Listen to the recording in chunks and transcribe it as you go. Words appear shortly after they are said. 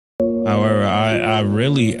However, I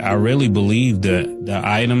really believe that the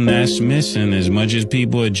item that's missing, as much as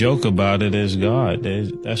people joke about it, is God.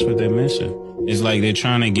 That's what they're missing. It's like they're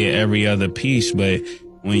trying to get every other piece, but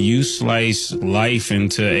when you slice life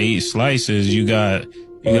into 8 slices, you got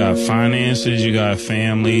finances, you got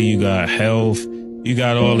family, you got health, you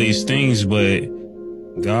got all these things, but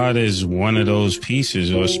God is one of those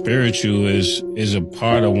pieces, or spiritual is a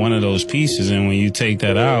part of one of those pieces. And when you take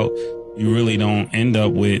that out, you really don't end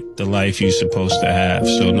up with the life you're supposed to have.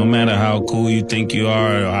 So no matter how cool you think you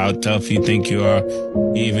are or how tough you think you are,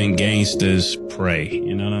 even gangsters pray.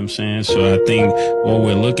 You know what I'm saying? So I think what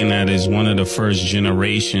we're looking at is one of the first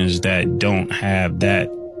generations that don't have that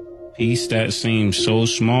piece that seems so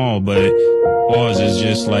small, but pause is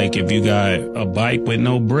just like if you got a bike with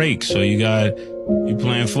no brakes, so you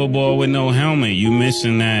playing football with no helmet, you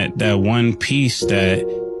missing that one piece that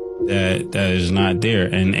is not there.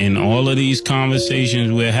 And in all of these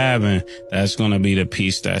conversations we're having, that's going to be the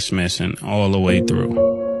piece that's missing all the way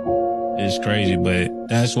through. It's crazy, but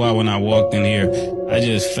that's why when I walked in here, I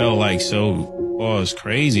just felt like it's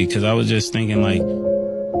crazy, because I was just thinking, like,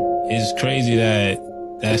 it's crazy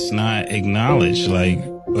that's not acknowledged. Like,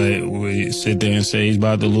 but we sit there and say he's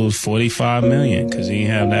about to lose $45 million because he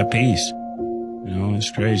didn't have that piece. You know,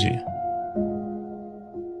 it's crazy.